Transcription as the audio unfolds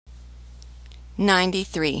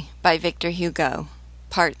93 by Victor Hugo,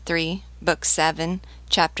 Part 3, Book 7,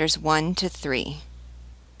 Chapters 1 to 3.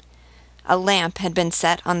 A lamp had been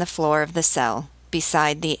set on the floor of the cell,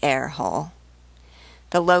 beside the air hole.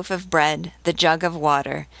 The loaf of bread, the jug of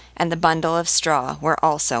water, and the bundle of straw were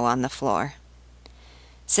also on the floor.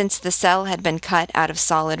 Since the cell had been cut out of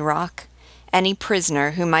solid rock, any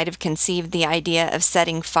prisoner who might have conceived the idea of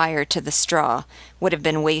setting fire to the straw would have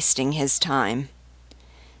been wasting his time.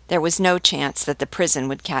 There was no chance that the prison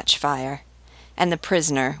would catch fire, and the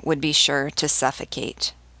prisoner would be sure to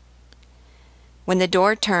suffocate. When the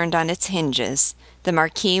door turned on its hinges, the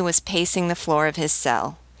Marquis was pacing the floor of his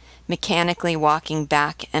cell, mechanically walking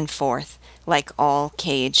back and forth like all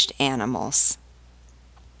caged animals.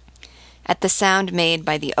 At the sound made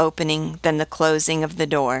by the opening, then the closing of the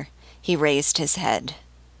door, he raised his head.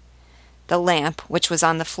 The lamp, which was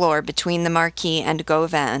on the floor between the Marquis and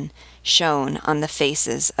Gauvin, shone on the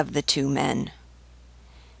faces of the two men.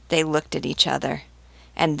 They looked at each other,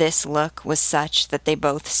 and this look was such that they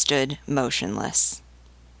both stood motionless.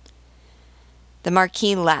 The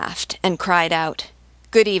Marquis laughed and cried out,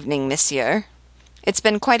 "Good evening, monsieur. It's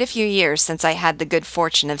been quite a few years since I had the good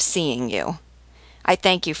fortune of seeing you. I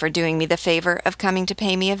thank you for doing me the favor of coming to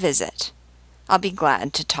pay me a visit. I'll be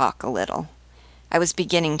glad to talk a little. I was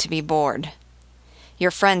beginning to be bored.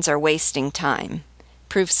 Your friends are wasting time.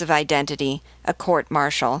 Proofs of identity, a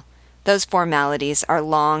court-martial, those formalities are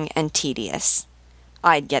long and tedious.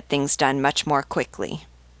 I'd get things done much more quickly.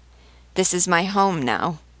 This is my home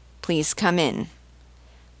now. Please come in.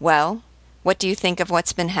 Well, what do you think of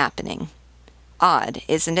what's been happening? Odd,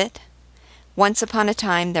 isn't it? Once upon a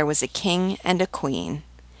time there was a king and a queen.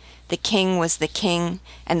 The king was the king,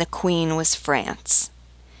 and the queen was France.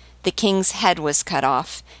 The king's head was cut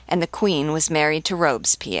off, and the queen was married to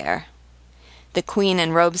Robespierre. The queen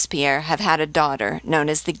and Robespierre have had a daughter known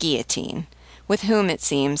as the Guillotine, with whom, it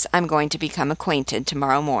seems, I'm going to become acquainted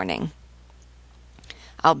tomorrow morning.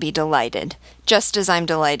 I'll be delighted, just as I'm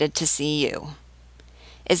delighted to see you.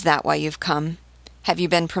 Is that why you've come? Have you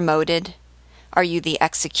been promoted? Are you the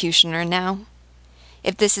executioner now?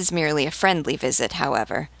 If this is merely a friendly visit,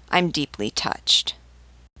 however, I'm deeply touched.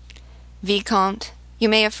 Vicomte, you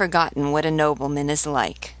may have forgotten what a nobleman is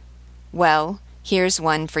like. Well, here's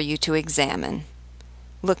one for you to examine.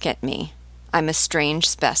 Look at me. I'm a strange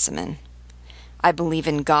specimen. I believe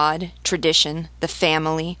in God, tradition, the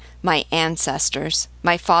family, my ancestors,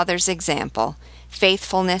 my father's example,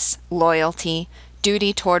 faithfulness, loyalty,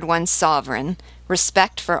 duty toward one's sovereign,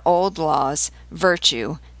 respect for old laws,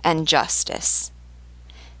 virtue, and justice.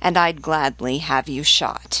 And I'd gladly have you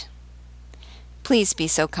shot. Please be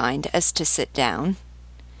so kind as to sit down.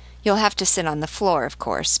 You'll have to sit on the floor, of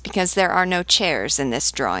course, because there are no chairs in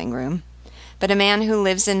this drawing-room, but a man who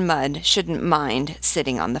lives in mud shouldn't mind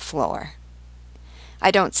sitting on the floor.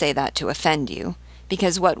 I don't say that to offend you,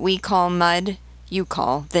 because what we call mud, you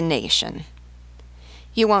call the nation.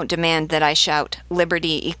 You won't demand that I shout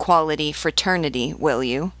liberty, equality, fraternity, will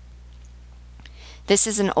you? This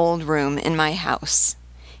is an old room in my house.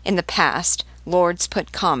 In the past, lords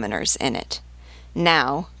put commoners in it.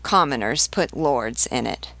 Now, commoners put lords in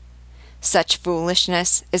it. Such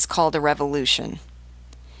foolishness is called a revolution.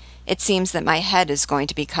 It seems that my head is going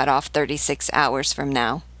to be cut off 36 hours from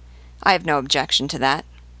now. I have no objection to that.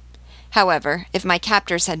 However, if my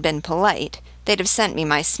captors had been polite, they'd have sent me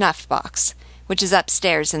my snuff-box, which is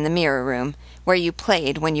upstairs in the mirror room, where you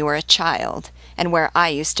played when you were a child, and where I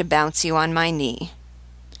used to bounce you on my knee.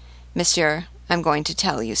 Monsieur, I'm going to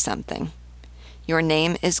tell you something. Your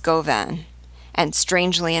name is Gauvin, and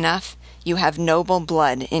strangely enough, you have noble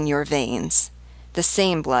blood in your veins, the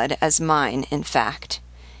same blood as mine, in fact,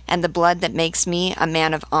 and the blood that makes me a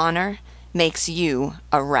man of honor makes you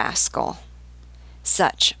a rascal.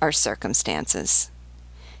 Such are circumstances.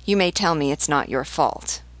 You may tell me it's not your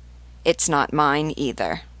fault. It's not mine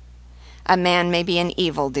either. A man may be an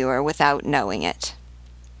evildoer without knowing it.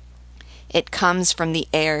 It comes from the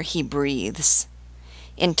air he breathes.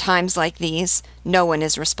 In times like these, no one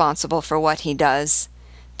is responsible for what he does.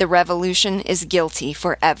 The revolution is guilty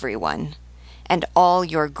for everyone, and all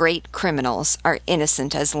your great criminals are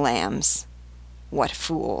innocent as lambs. What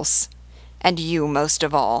fools! And you most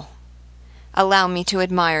of all. Allow me to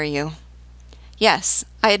admire you. Yes,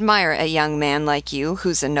 I admire a young man like you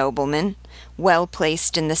who's a nobleman, well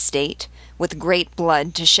placed in the state, with great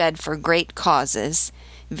blood to shed for great causes,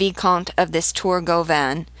 Vicomte of this Tour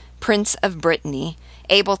Gauvin, Prince of Brittany,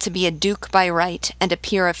 able to be a duke by right and a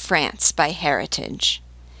peer of France by heritage.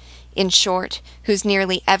 In short, who's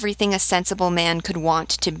nearly everything a sensible man could want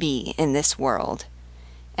to be in this world,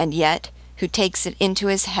 and yet who takes it into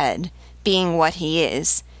his head, being what he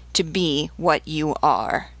is, to be what you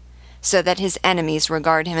are, so that his enemies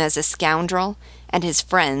regard him as a scoundrel and his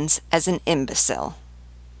friends as an imbecile.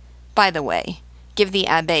 By the way, give the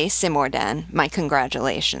Abbé Simordan my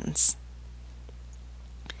congratulations."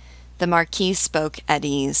 The Marquis spoke at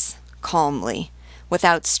ease, calmly,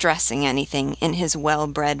 without stressing anything, in his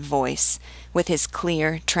well-bred voice, with his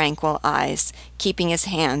clear, tranquil eyes, keeping his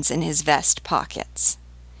hands in his vest pockets.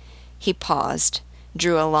 He paused,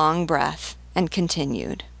 drew a long breath, and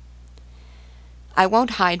continued. "I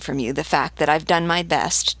won't hide from you the fact that I've done my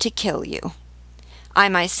best to kill you. I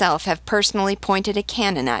myself have personally pointed a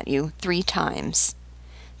cannon at you 3 times.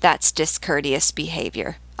 That's discourteous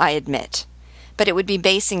behavior, I admit, but it would be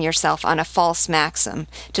basing yourself on a false maxim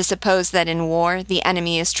to suppose that in war the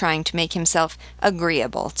enemy is trying to make himself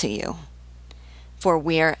agreeable to you. For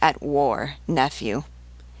we're at war, nephew.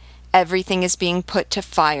 Everything is being put to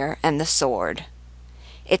fire and the sword.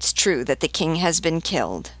 It's true that the king has been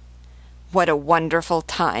killed. What a wonderful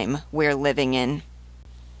time we're living in."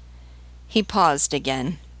 He paused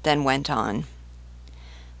again, then went on.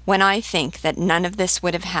 "When I think that none of this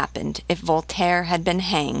would have happened if Voltaire had been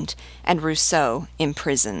hanged and Rousseau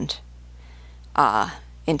imprisoned. Ah,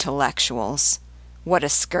 intellectuals, what a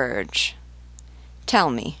scourge. Tell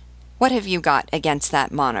me, what have you got against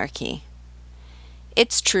that monarchy?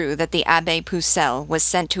 It's true that the Abbé Pucelle was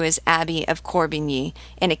sent to his abbey of Corbigny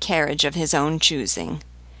in a carriage of his own choosing,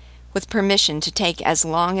 with permission to take as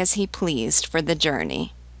long as he pleased for the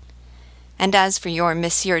journey. And as for your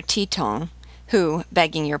Monsieur Titon, who,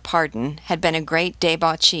 begging your pardon, had been a great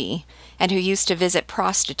debauchee, and who used to visit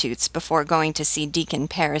prostitutes before going to see Deacon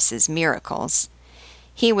Paris's miracles,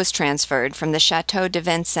 he was transferred from the Château de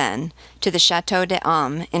Vincennes to the Château des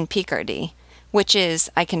Hommes in Picardy, which is,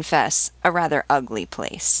 I confess, a rather ugly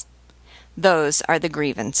place. Those are the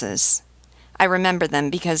grievances. I remember them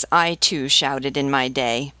because I too shouted in my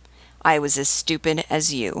day. I was as stupid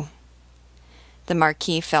as you." The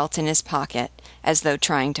Marquis felt in his pocket, as though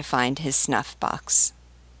trying to find his snuff-box.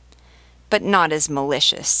 "But not as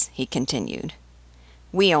malicious," he continued.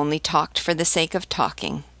 "We only talked for the sake of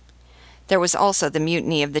talking. There was also the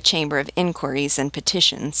mutiny of the Chamber of Inquiries and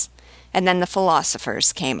Petitions, and then the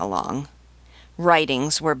philosophers came along.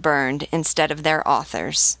 Writings were burned instead of their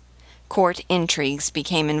authors. Court intrigues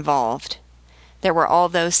became involved. There were all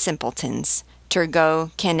those simpletons,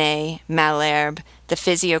 Turgot, Quesnay, Malherbe, the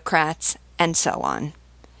physiocrats, and so on.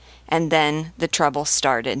 And then the trouble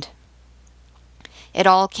started. It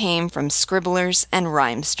all came from scribblers and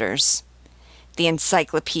rhymesters. The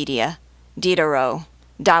Encyclopedia, Diderot,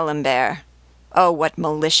 D'Alembert. Oh, what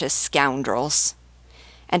malicious scoundrels!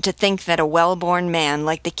 And to think that a well-born man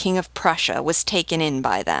like the King of Prussia was taken in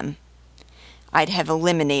by them. I'd have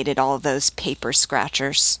eliminated all those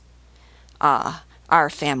paper-scratchers. Ah, our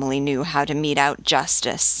family knew how to mete out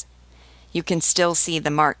justice. You can still see the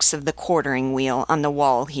marks of the quartering wheel on the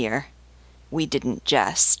wall here. We didn't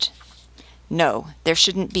jest. No, there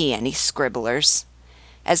shouldn't be any scribblers.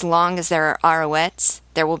 As long as there are Arouettes,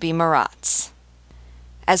 there will be Marats.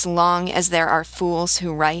 As long as there are fools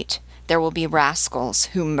who write, there will be rascals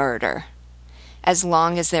who murder. As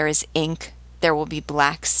long as there is ink, there will be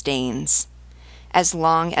black stains. As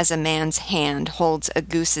long as a man's hand holds a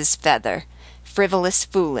goose's feather, frivolous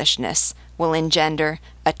foolishness will engender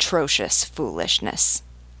atrocious foolishness.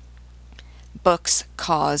 Books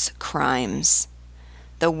cause crimes.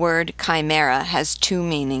 The word chimera has 2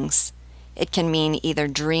 meanings. It can mean either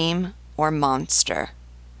dream or monster.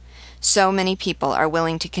 So many people are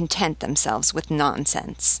willing to content themselves with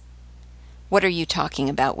nonsense. What are you talking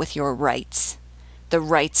about with your rights? The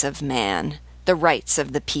rights of man, the rights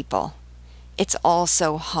of the people. It's all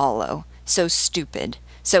so hollow, so stupid,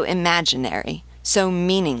 so imaginary, so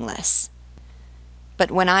meaningless.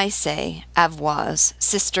 But when I say Avoise,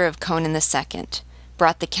 sister of Conan II,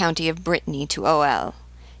 brought the county of Brittany to OL,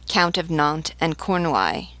 Count of Nantes and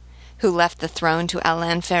Cornouailles, who left the throne to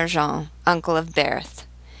Alain Ferjean, uncle of Berthe,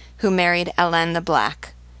 who married Alain the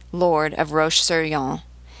Black, lord of Roche-sur-Yon,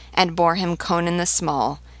 and bore him Conan the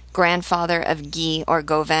Small, grandfather of Guy or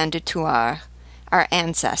Gauvin de Thouars, our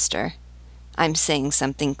ancestor, I'm saying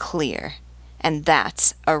something clear, and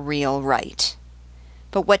that's a real right.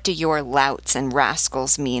 But what do your louts and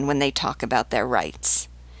rascals mean when they talk about their rights?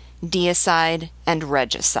 Deicide and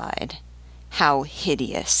regicide. How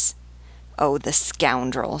hideous! Oh, the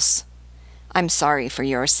scoundrels! I'm sorry for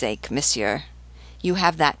your sake, monsieur. You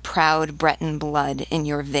have that proud Breton blood in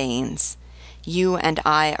your veins. You and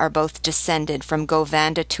I are both descended from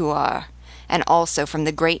Gauvin de Thouars, and also from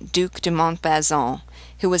the great Duc de Montbazon,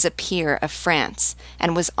 who was a peer of France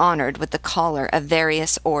and was honored with the collar of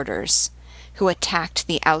various orders, who attacked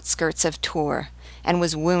the outskirts of Tours and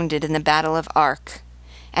was wounded in the Battle of Arques,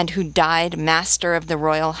 and who died master of the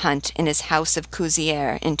royal hunt in his house of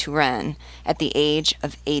Couzieres in Touraine at the age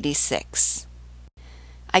of 86.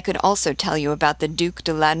 I could also tell you about the Duc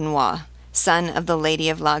de Laudenois, son of the Lady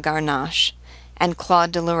of La Garnache, and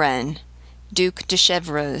Claude de Lorraine, Duc de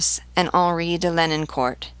Chevreuse, and Henri de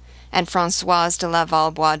Lenoncourt, and Françoise de la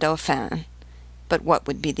Vallebois-Dauphin, but what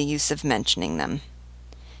would be the use of mentioning them?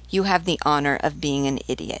 You have the honor of being an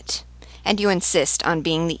idiot, and you insist on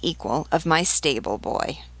being the equal of my stable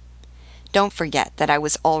boy. Don't forget that I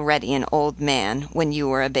was already an old man when you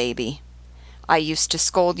were a baby. I used to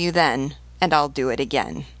scold you then, and I'll do it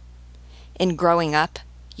again. In growing up,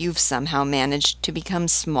 you've somehow managed to become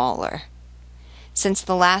smaller. Since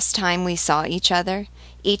the last time we saw each other,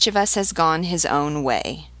 each of us has gone his own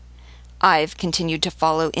way. I've continued to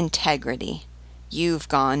follow integrity. You've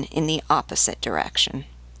gone in the opposite direction.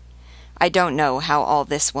 I don't know how all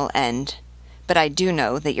this will end, but I do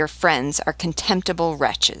know that your friends are contemptible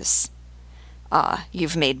wretches. Ah,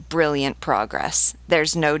 you've made brilliant progress.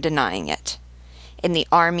 There's no denying it. In the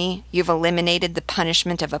army, you've eliminated the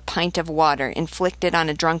punishment of a pint of water inflicted on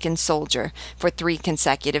a drunken soldier for 3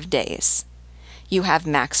 consecutive days. You have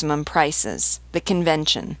maximum prices, the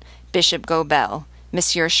Convention, Bishop Gobel,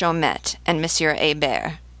 Monsieur Chaumet, and Monsieur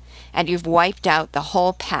Hébert, and you've wiped out the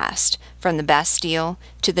whole past from the Bastille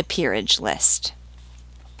to the peerage list.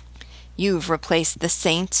 You've replaced the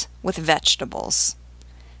saints with vegetables.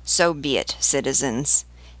 So be it, citizens.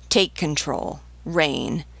 Take control,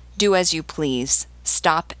 reign, do as you please,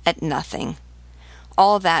 stop at nothing.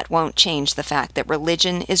 All that won't change the fact that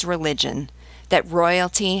religion is religion, that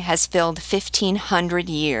royalty has filled 1,500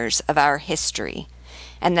 years of our history,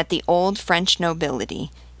 and that the old French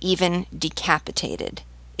nobility, even decapitated,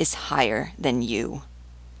 is higher than you.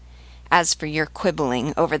 As for your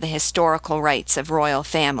quibbling over the historical rights of royal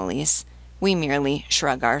families, we merely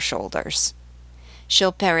shrug our shoulders.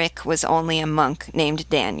 Chilperic was only a monk named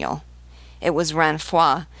Daniel. It was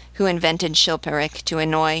Ranfois who invented Chilperic to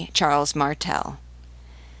annoy Charles Martel.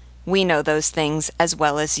 We know those things as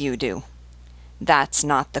well as you do. That's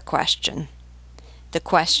not the question. The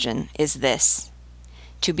question is this: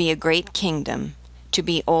 to be a great kingdom, to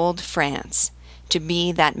be old France, to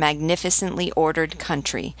be that magnificently ordered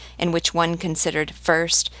country in which one considered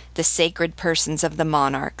first the sacred persons of the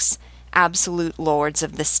monarchs, absolute lords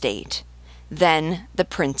of the state, then the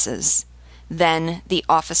princes, then the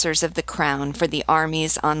officers of the crown for the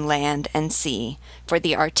armies on land and sea, for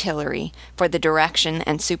the artillery, for the direction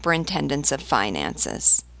and superintendence of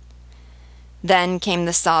finances. Then came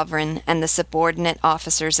the sovereign and the subordinate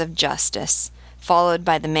officers of justice, followed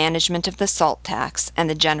by the management of the salt tax and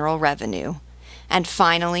the general revenue, and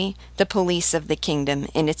finally the police of the kingdom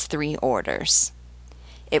in its 3 orders.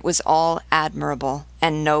 It was all admirable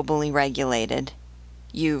and nobly regulated.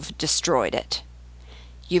 You've destroyed it.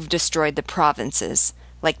 You've destroyed the provinces,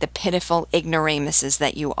 like the pitiful ignoramuses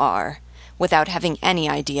that you are, without having any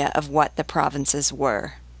idea of what the provinces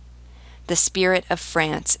were. The spirit of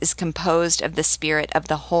France is composed of the spirit of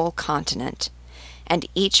the whole continent, and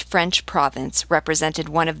each French province represented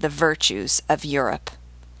one of the virtues of Europe.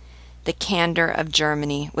 The candor of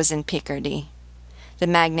Germany was in Picardy, the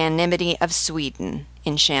magnanimity of Sweden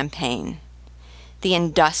in Champagne, the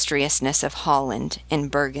industriousness of Holland in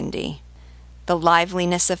Burgundy, the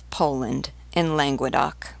liveliness of Poland in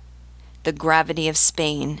Languedoc, the gravity of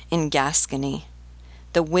Spain in Gascony,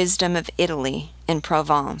 the wisdom of Italy in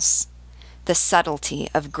Provence, the subtlety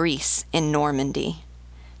of Greece in Normandy,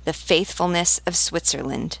 the faithfulness of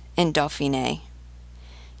Switzerland in Dauphiné.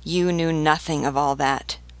 You knew nothing of all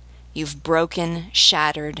that. You've broken,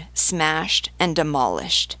 shattered, smashed, and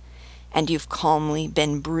demolished, and you've calmly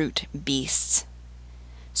been brute beasts.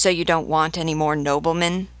 So you don't want any more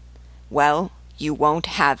noblemen? Well, you won't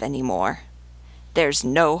have any more. There's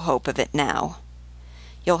no hope of it now.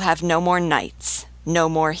 You'll have no more knights, no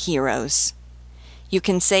more heroes. You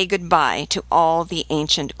can say goodbye to all the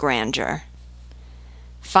ancient grandeur.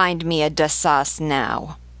 Find me a Dassas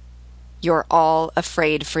now. You're all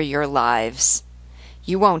afraid for your lives.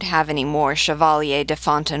 You won't have any more Chevalier de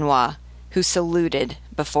Fontenoy, who saluted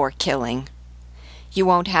before killing. You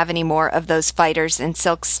won't have any more of those fighters in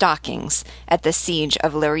silk stockings at the siege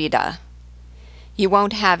of Lerida. You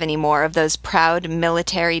won't have any more of those proud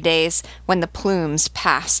military days when the plumes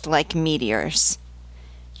passed like meteors.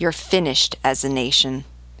 You're finished as a nation.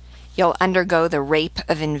 You'll undergo the rape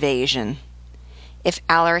of invasion. If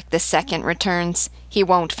Alaric II returns, he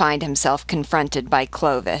won't find himself confronted by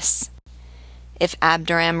Clovis. If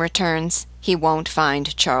Abderraham returns, he won't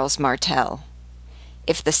find Charles Martel.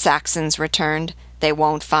 If the Saxons returned, they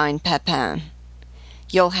won't find Pepin.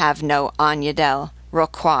 You'll have no Agnadel,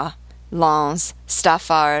 Rocroi, Lens,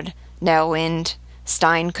 Staffard, Neerwind,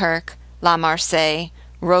 Steinkirk, La Marseille,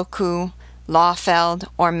 Rocou, Laufeld,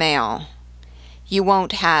 or Méon. You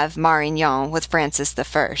won't have Marignan with Francis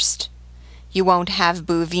I. You won't have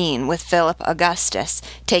Bouvines with Philip Augustus,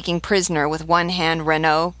 taking prisoner with one hand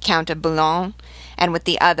Renaud, Count of Boulogne, and with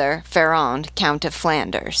the other Ferrand, Count of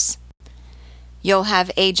Flanders. You'll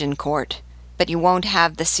have Agincourt, but you won't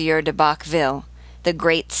have the Sieur de Bacqueville, the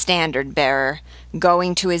great standard-bearer,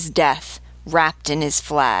 going to his death, wrapped in his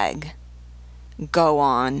flag. Go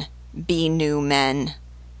on, be new men,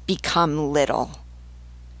 become little."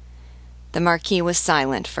 The Marquis was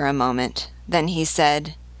silent for a moment. Then he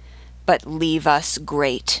said, "But leave us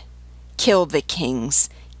great. Kill the kings,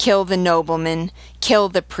 kill the noblemen, kill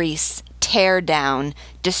the priests, tear down,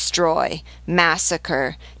 destroy,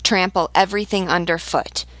 massacre, trample everything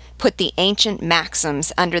underfoot, put the ancient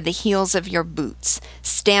maxims under the heels of your boots,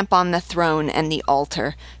 stamp on the throne and the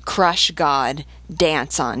altar, crush God,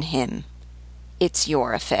 dance on him. It's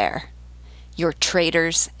your affair. You're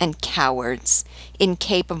traitors and cowards,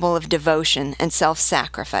 incapable of devotion and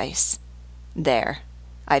self-sacrifice. There,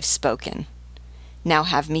 I've spoken. Now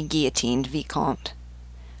have me guillotined, Vicomte.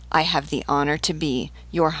 I have the honor to be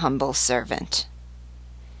your humble servant."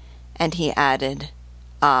 And he added,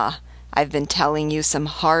 "Ah, I've been telling you some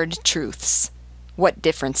hard truths. What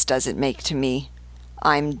difference does it make to me?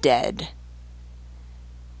 I'm dead."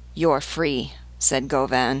 "You're free," said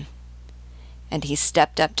Gauvin. And he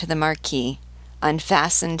stepped up to the Marquis,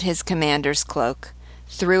 unfastened his commander's cloak,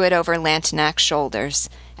 threw it over Lantenac's shoulders,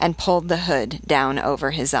 and pulled the hood down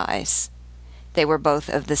over his eyes. They were both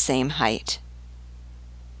of the same height.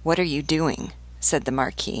 "What are you doing?" said the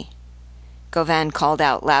Marquis. Gauvin called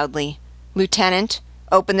out loudly, "Lieutenant,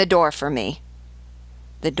 open the door for me."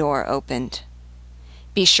 The door opened.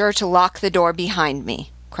 "Be sure to lock the door behind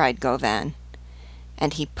me," cried Gauvin,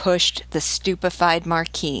 and he pushed the stupefied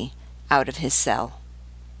Marquis out of his cell.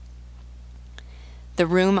 The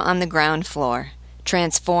room on the ground floor,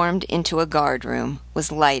 transformed into a guard-room,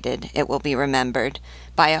 was lighted, it will be remembered,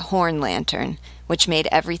 by a horn lantern, which made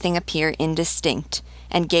everything appear indistinct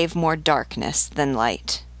and gave more darkness than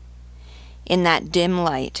light. In that dim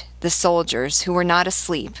light, the soldiers, who were not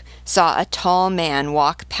asleep, saw a tall man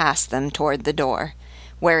walk past them toward the door,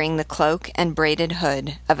 wearing the cloak and braided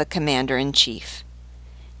hood of a commander-in-chief.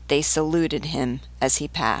 They saluted him as he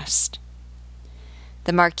passed.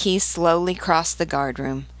 The Marquis slowly crossed the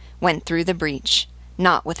guard-room, went through the breach,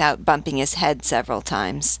 not without bumping his head several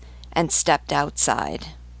times, and stepped outside.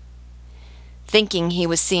 Thinking he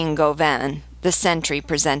was seeing Gauvin, the sentry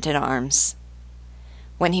presented arms.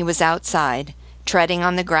 When he was outside, treading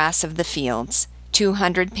on the grass of the fields,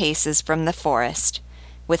 200 paces from the forest,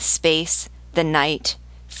 with space, the night,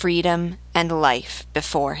 freedom, and life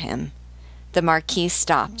before him, the Marquis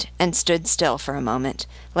stopped and stood still for a moment,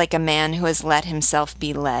 like a man who has let himself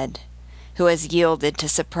be led, who has yielded to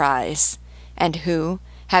surprise, and who,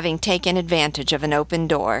 having taken advantage of an open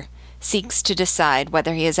door, seeks to decide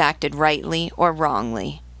whether he has acted rightly or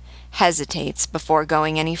wrongly, hesitates before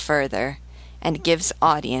going any further, and gives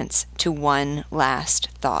audience to one last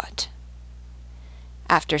thought.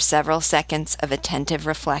 After several seconds of attentive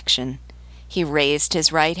reflection, he raised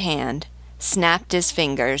his right hand, snapped his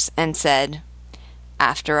fingers, and said,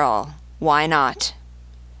 "After all, why not?"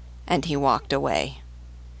 And he walked away.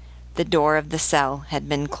 The door of the cell had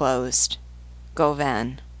been closed.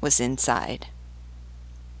 Gauvin was inside.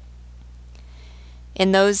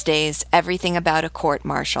 In those days, everything about a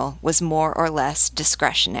court-martial was more or less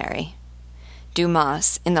discretionary.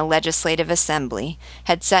 Dumas, in the Legislative Assembly,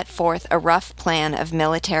 had set forth a rough plan of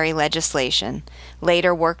military legislation,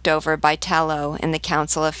 later worked over by Talot in the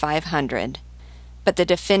Council of 500, but the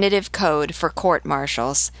definitive code for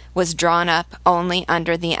court-martials was drawn up only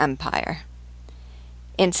under the Empire.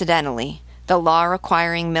 Incidentally, the law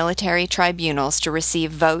requiring military tribunals to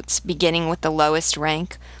receive votes beginning with the lowest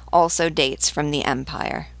rank also dates from the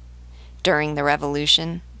Empire. During the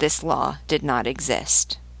Revolution, this law did not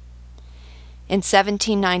exist. In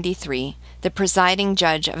 1793, the presiding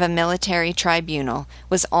judge of a military tribunal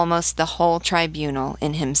was almost the whole tribunal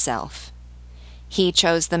in himself. He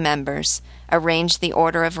chose the members, arranged the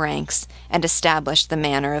order of ranks, and established the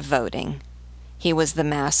manner of voting. He was the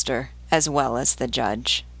master as well as the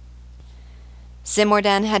judge.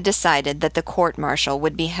 Simordan had decided that the court-martial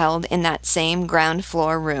would be held in that same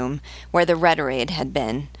ground-floor room where the Retirade had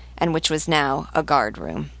been, and which was now a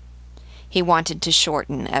guard-room. He wanted to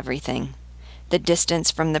shorten everything, the distance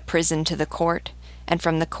from the prison to the court, and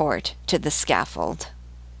from the court to the scaffold.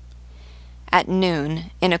 At noon,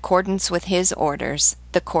 in accordance with his orders,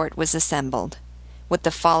 the court was assembled. with the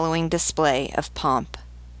following display of pomp: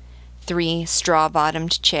 3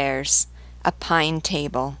 straw-bottomed chairs, a pine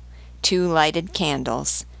table, 2 lighted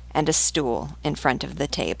candles, and a stool in front of the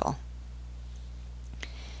table.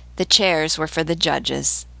 The chairs were for the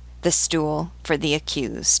judges, the stool for the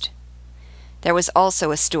accused. There was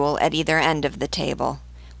also a stool at either end of the table,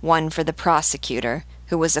 one for the prosecutor,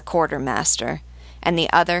 who was a quartermaster, and the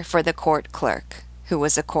other for the court clerk, who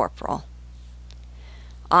was a corporal.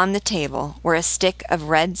 On the table were a stick of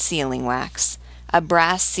red sealing wax, a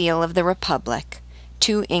brass seal of the Republic,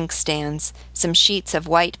 2 inkstands, some sheets of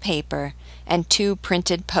white paper, and 2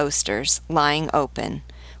 printed posters lying open,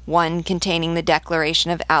 one containing the Declaration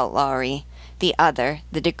of Outlawry, the other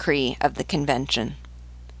the decree of the Convention.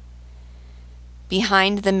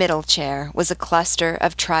 Behind the middle chair was a cluster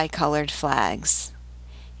of tricolored flags.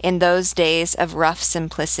 In those days of rough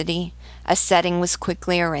simplicity, a setting was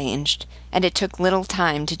quickly arranged, and it took little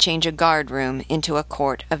time to change a guard-room into a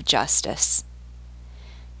court of justice.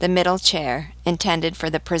 The middle chair, intended for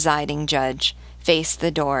the presiding judge, faced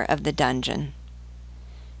the door of the dungeon.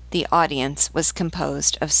 The audience was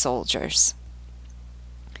composed of soldiers.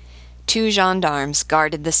 2 gendarmes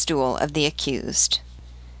guarded the stool of the accused.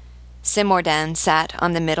 Simordan sat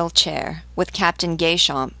on the middle chair, with Captain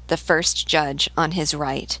Gaichamp, the first judge, on his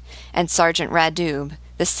right, and Sergeant Radoub,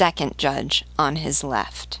 the second judge, on his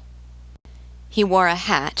left. He wore a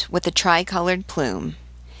hat with a tricolored plume.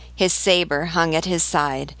 His saber hung at his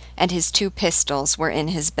side, and his 2 pistols were in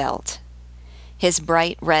his belt. His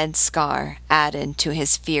bright red scar added to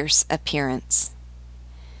his fierce appearance.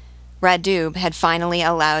 Radoub had finally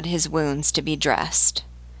allowed his wounds to be dressed.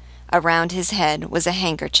 Around his head was a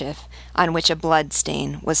handkerchief on which a blood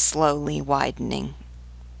stain was slowly widening.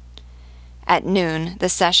 At noon the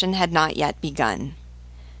session had not yet begun.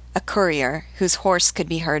 A courier, whose horse could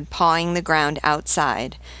be heard pawing the ground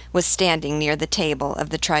outside, was standing near the table of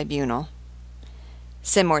the tribunal.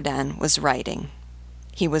 Simordan was writing.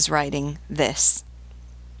 He was writing this: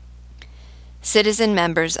 Citizen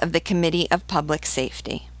members of the Committee of Public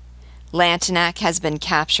Safety, Lantenac has been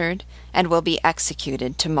captured and will be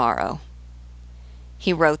executed tomorrow.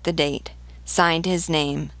 He wrote the date, signed his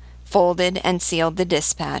name, folded and sealed the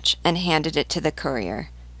dispatch, and handed it to the courier,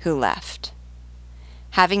 who left.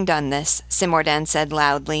 Having done this, Simordan said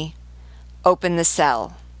loudly, "Open the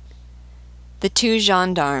cell." The 2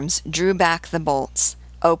 gendarmes drew back the bolts,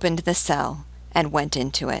 opened the cell, and went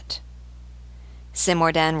into it.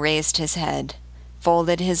 Simordan raised his head,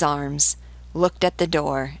 folded his arms, looked at the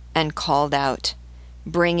door, and called out,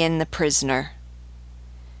 "Bring in the prisoner."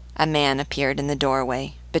 A man appeared in the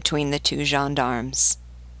doorway between the 2 gendarmes.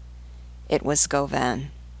 It was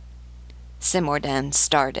Gauvin. Simordan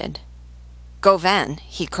started. "Gauvin!"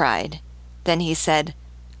 he cried. Then he said,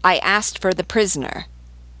 "I asked for the prisoner."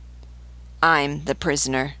 "I'm the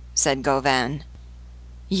prisoner," said Gauvin.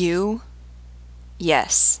 "You?"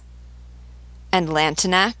 "Yes." "And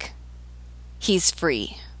Lantenac?" "He's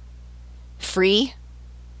free." "Free?"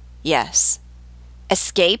 "Yes."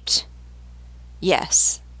 "Escaped?"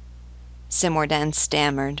 "Yes." Simordan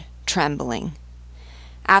stammered, trembling.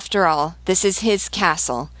 "After all, this is his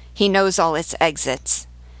castle. He knows all its exits.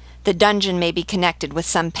 The dungeon may be connected with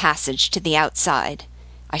some passage to the outside.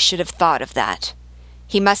 I should have thought of that.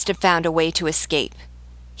 He must have found a way to escape.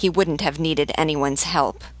 He wouldn't have needed anyone's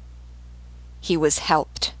help." "He was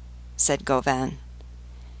helped," said Gauvin.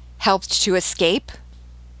 "Helped to escape?"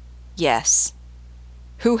 "Yes."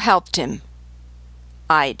 "Who helped him?"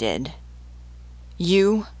 "I did."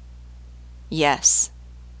 "You?" "Yes."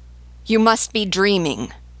 "You must be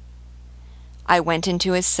dreaming." I went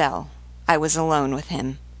into his cell. I was alone with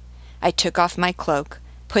him. I took off my cloak,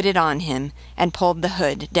 put it on him, and pulled the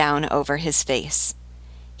hood down over his face.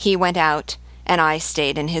 He went out, and I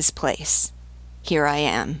stayed in his place. Here I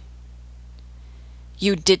am.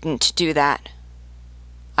 "You didn't do that."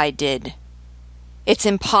 "I did." "It's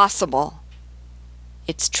impossible."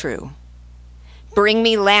 "It's true." "Bring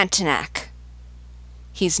me Lantenac."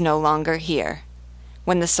 "He's no longer here.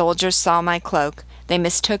 When the soldiers saw my cloak, they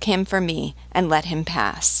mistook him for me and let him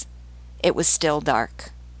pass. It was still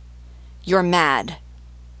dark." "You're mad."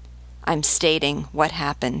 "I'm stating what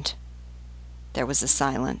happened." There was a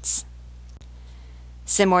silence.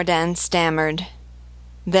 Simordan stammered,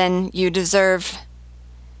 "Then you deserve—"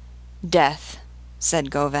 "Death,"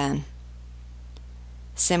 said Gauvin.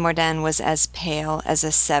 Simordan was as pale as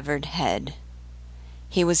a severed head.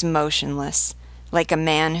 He was motionless, like a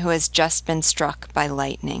man who has just been struck by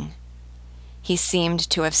lightning. He seemed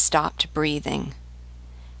to have stopped breathing.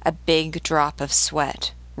 A big drop of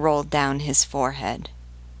sweat rolled down his forehead.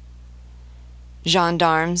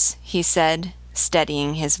 "Gendarmes," he said,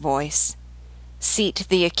 steadying his voice, Seat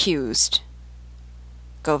the accused.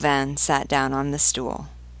 Gauvin sat down on the stool.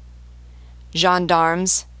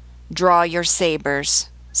 Gendarmes, draw your sabers,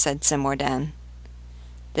 said Simordan.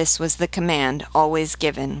 This was the command always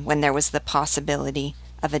given when there was the possibility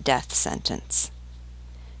of a death sentence.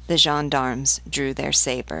 The gendarmes drew their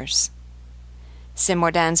sabers.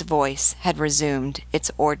 Simordan's voice had resumed its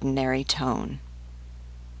ordinary tone.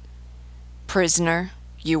 Prisoner,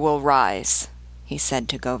 you will rise, he said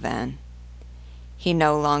to Gauvin. He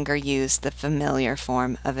no longer used the familiar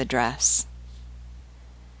form of address.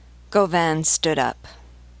 Gauvin stood up.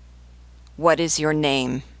 What is your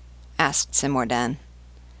name? Asked Simordan.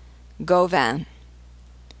 Gauvin.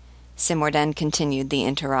 Simordan continued the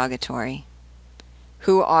interrogatory.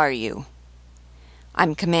 Who are you?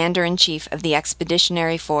 I'm Commander-in-Chief of the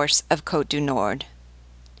Expeditionary Force of Côte du Nord.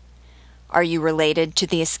 Are you related to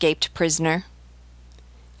the escaped prisoner?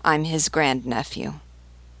 I'm his grandnephew.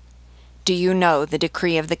 Do you know the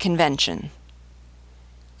decree of the convention?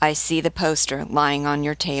 I see the poster lying on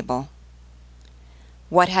your table.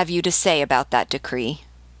 What have you to say about that decree?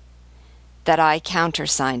 That I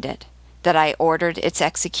countersigned it, that I ordered its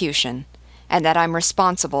execution, and that I'm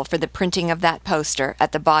responsible for the printing of that poster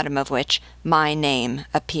at the bottom of which my name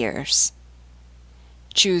appears.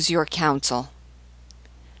 Choose your counsel.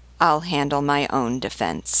 I'll handle my own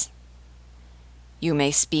defense. You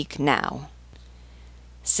may speak now.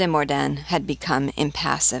 Simordan had become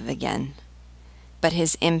impassive again, but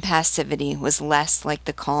his impassivity was less like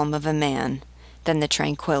the calm of a man than the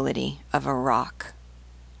tranquility of a rock.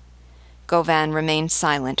 Gauvin remained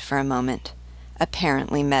silent for a moment,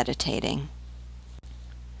 apparently meditating.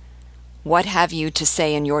 What have you to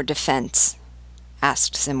say in your defense?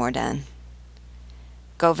 Asked Simordan.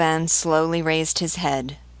 Gauvin slowly raised his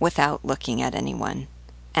head without looking at anyone,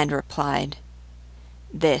 and replied,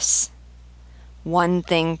 This. One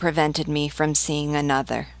thing prevented me from seeing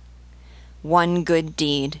another. One good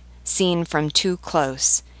deed, seen from too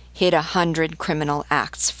close, hid 100 criminal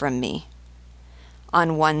acts from me.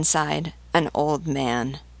 On one side, an old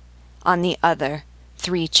man. On the other,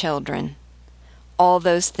 3 children. All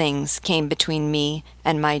those things came between me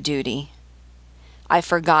and my duty. I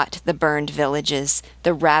forgot the burned villages,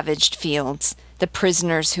 the ravaged fields, the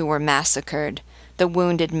prisoners who were massacred, the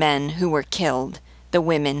wounded men who were killed, the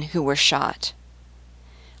women who were shot.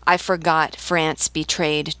 I forgot France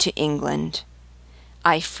betrayed to England.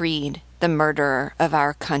 I freed the murderer of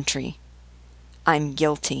our country. I'm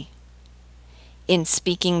guilty. In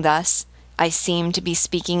speaking thus, I seem to be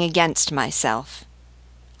speaking against myself.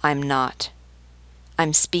 I'm not.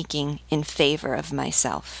 I'm speaking in favor of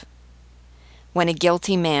myself. When a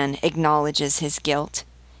guilty man acknowledges his guilt,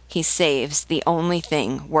 he saves the only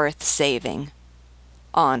thing worth saving: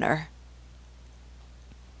 honor.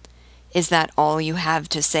 Is that all you have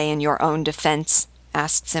to say in your own defense?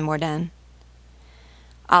 Asked Simordan.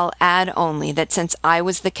 I'll add only that since I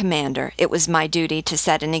was the commander, it was my duty to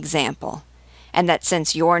set an example, and that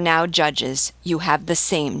since you're now judges, you have the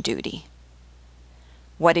same duty.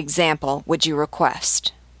 What example would you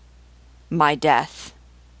request? My death.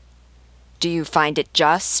 Do you find it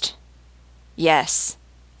just? Yes,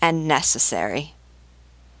 and necessary.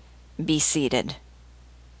 Be seated.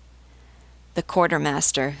 The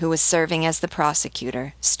quartermaster, who was serving as the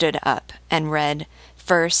prosecutor, stood up and read,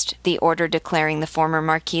 first, the order declaring the former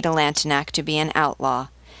Marquis de Lantenac to be an outlaw,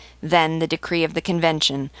 then the decree of the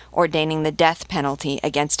convention ordaining the death penalty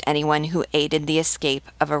against anyone who aided the escape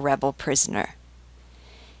of a rebel prisoner.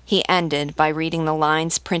 He ended by reading the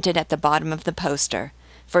lines printed at the bottom of the poster,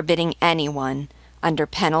 forbidding anyone, under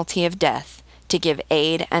penalty of death, to give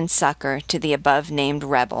aid and succor to the above-named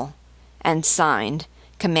rebel, and signed,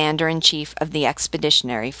 Commander-in-Chief of the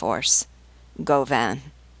Expeditionary Force, Gauvin.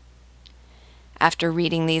 After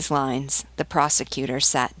reading these lines, the prosecutor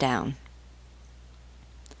sat down.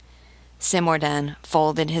 Simordan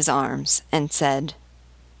folded his arms and said,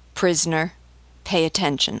 Prisoner, pay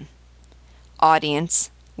attention.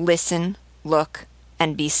 Audience, listen, look,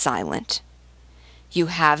 and be silent. You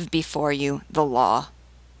have before you the law.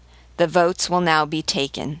 The votes will now be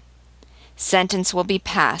taken. Sentence will be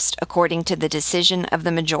passed according to the decision of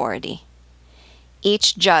the majority.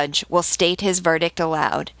 Each judge will state his verdict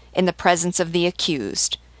aloud in the presence of the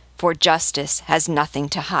accused, for justice has nothing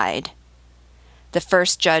to hide. The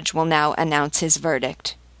first judge will now announce his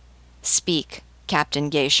verdict. Speak, Captain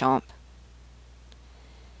Guéchamp.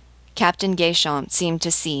 Captain Guéchamp seemed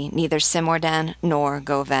to see neither Simordan nor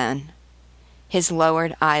Gauvin. His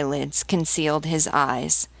lowered eyelids concealed his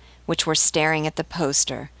eyes, which were staring at the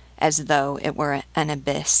poster as though it were an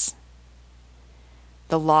abyss.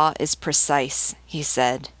 The law is precise, he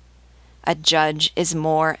said. A judge is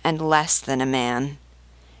more and less than a man.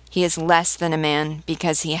 He is less than a man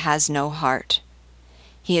because he has no heart.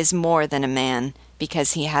 He is more than a man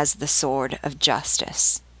because he has the sword of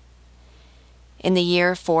justice. In the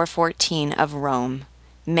year 414 of Rome,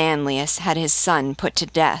 Manlius had his son put to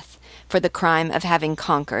death for the crime of having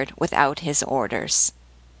conquered without his orders.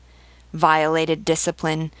 Violated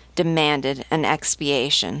discipline demanded an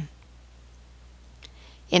expiation.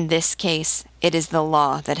 In this case, it is the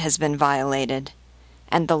law that has been violated,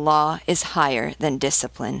 and the law is higher than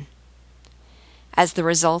discipline. As the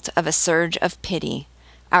result of a surge of pity,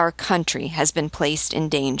 our country has been placed in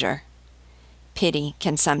danger. Pity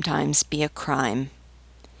can sometimes be a crime.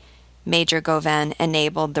 Major Govan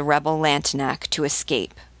enabled the rebel Lantenac to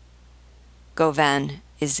escape. Govan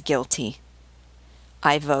is guilty.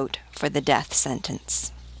 I vote for the death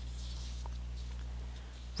sentence.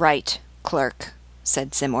 Right, clerk,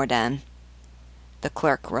 said Simordan. The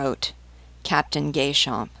clerk wrote, Captain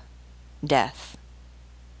Gaichamp, death.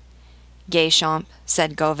 Gaichamp,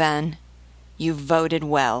 said Govan, you voted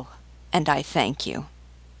well, and I thank you.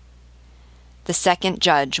 The second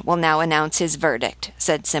judge will now announce his verdict,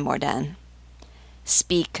 said Simordan.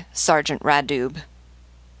 Speak, Sergeant Radub.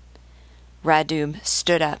 Radub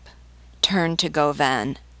stood up, turned to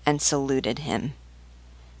Govan, and saluted him.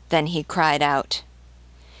 Then he cried out,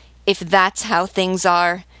 If that's how things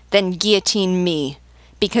are, then guillotine me,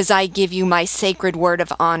 because I give you my sacred word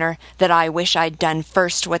of honor that I wish I'd done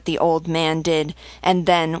first what the old man did, and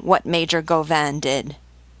then what Major Govan did.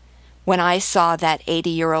 When I saw that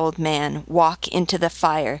 80-year-old man walk into the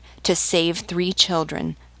fire to save 3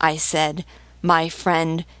 children, I said, My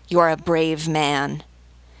friend, you're a brave man.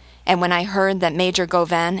 And when I heard that Major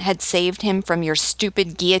Govan had saved him from your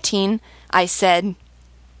stupid guillotine, I said,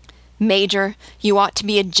 Major, you ought to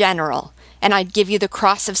be a general, and I'd give you the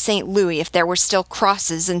Cross of St. Louis if there were still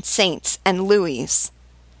crosses and saints and Louis.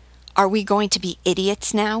 Are we going to be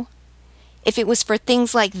idiots now? If it was for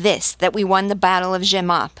things like this that we won the Battle of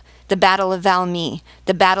Jemappes, the Battle of Valmy,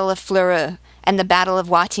 the Battle of Fleurus, and the Battle of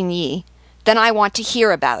Wattignies, then I want to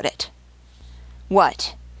hear about it.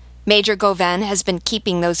 What? Major Govan has been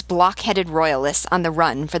keeping those block-headed royalists on the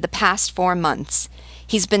run for the past 4 months.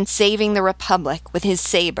 He's been saving the Republic with his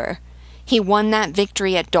saber. He won that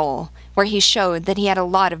victory at Dole, where he showed that he had a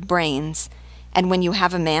lot of brains. And when you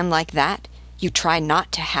have a man like that, you try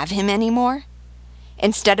not to have him any more?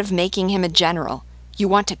 Instead of making him a general, you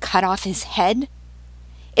want to cut off his head?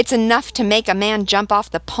 It's enough to make a man jump off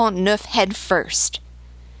the Pont Neuf head first.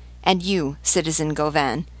 And you, Citizen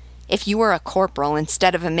Govan, if you were a corporal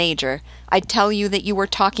instead of a major, I'd tell you that you were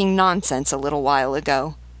talking nonsense a little while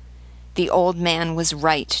ago. The old man was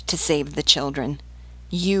right to save the children.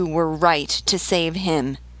 You were right to save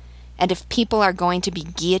him. And if people are going to be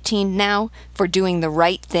guillotined now for doing the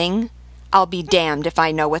right thing, I'll be damned if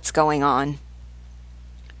I know what's going on.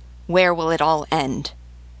 Where will it all end?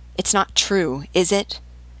 It's not true, is it?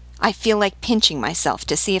 I feel like pinching myself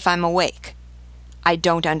to see if I'm awake. I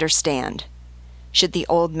don't understand. Should the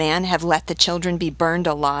old man have let the children be burned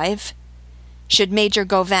alive? Should Major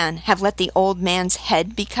Govan have let the old man's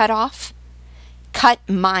head be cut off? Cut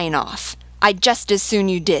mine off. I'd just as soon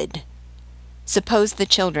you did. Suppose the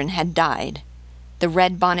children had died. The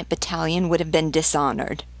Red Bonnet Battalion would have been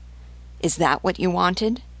dishonored. Is that what you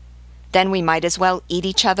wanted? Then we might as well eat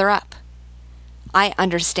each other up. I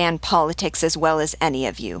understand politics as well as any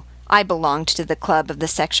of you. I belonged to the club of the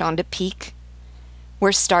Section de Pique.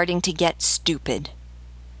 We're starting to get stupid.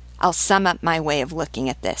 I'll sum up my way of looking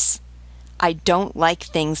at this. I don't like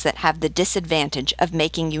things that have the disadvantage of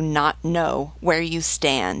making you not know where you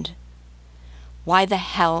stand. Why the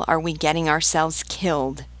hell are we getting ourselves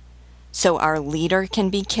killed? So our leader can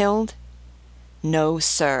be killed? No,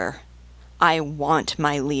 sir. I want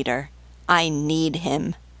my leader. I need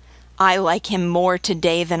him. I like him more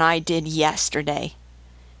today than I did yesterday.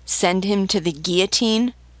 Send him to the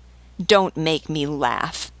guillotine? Don't make me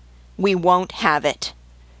laugh. We won't have it.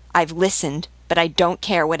 I've listened, but I don't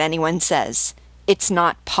care what anyone says. It's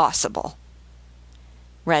not possible.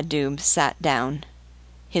 Radub sat down.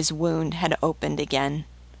 His wound had opened again.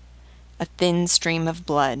 A thin stream of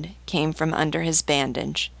blood came from under his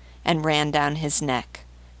bandage and ran down his neck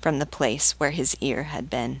from the place where his ear had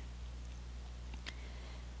been.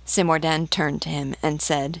 Simordan turned to him and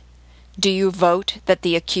said, Do you vote that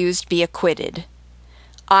the accused be acquitted?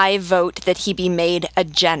 I vote that he be made a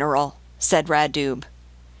general, said Radub.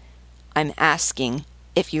 I'm asking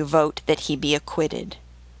if you vote that he be acquitted.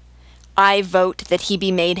 I vote that he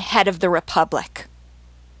be made head of the Republic.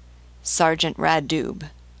 Sergeant Radub,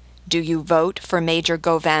 do you vote for Major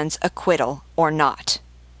Govan's acquittal or not?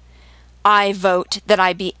 I vote that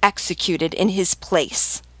I be executed in his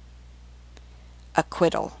place."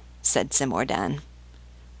 "Acquittal," said Simordan.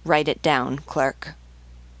 "Write it down, clerk."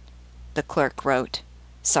 The clerk wrote,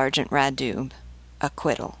 "Sergeant Radub,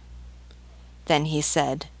 acquittal." Then he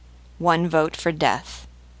said, "1 vote for death,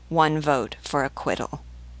 1 vote for acquittal.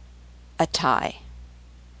 A tie."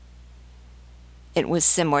 It was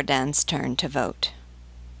Simordan's turn to vote.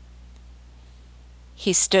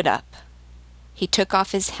 He stood up. He took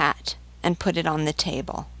off his hat and put it on the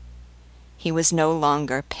table. He was no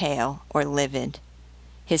longer pale or livid.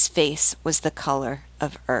 His face was the color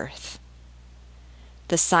of earth.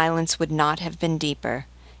 The silence would not have been deeper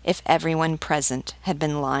if everyone present had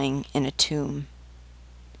been lying in a tomb.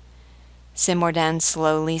 Simordan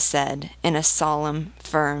slowly said in a solemn,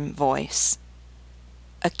 firm voice,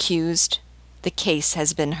 "Accused, the case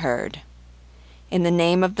has been heard. In the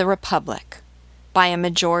name of the Republic, by a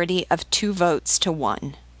majority of 2 votes to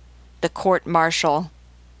 1, the court-martial—"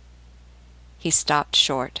 He stopped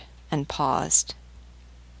short and paused.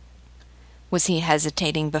 Was he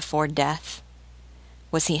hesitating before death?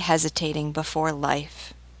 Was he hesitating before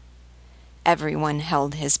life? Everyone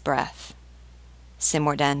held his breath.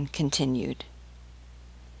 Simordan continued,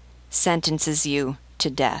 "Sentences you to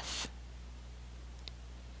death."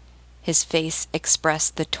 His face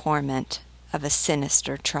expressed the torment of a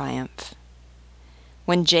sinister triumph.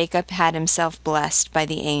 When Jacob had himself blessed by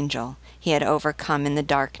the angel he had overcome in the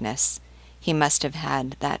darkness, he must have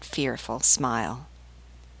had that fearful smile.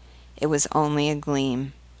 It was only a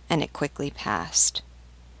gleam, and it quickly passed.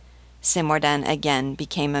 Simordan again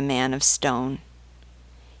became a man of stone.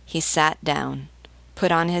 He sat down,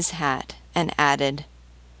 put on his hat, and added,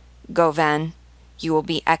 "Govan, you will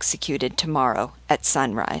be executed tomorrow at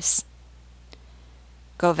sunrise."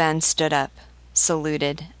 Govan stood up,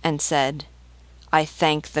 saluted, and said, "I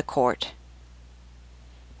thank the court."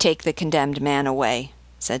 "Take the condemned man away,"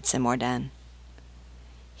 said Simordan.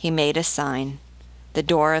 He made a sign. The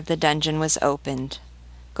door of the dungeon was opened.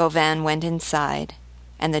 Govan went inside,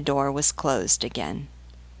 and the door was closed again.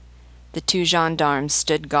 The 2 gendarmes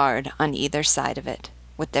stood guard on either side of it,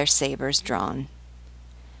 with their sabers drawn.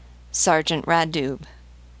 Sergeant Radub,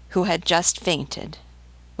 who had just fainted,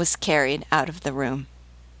 was carried out of the room.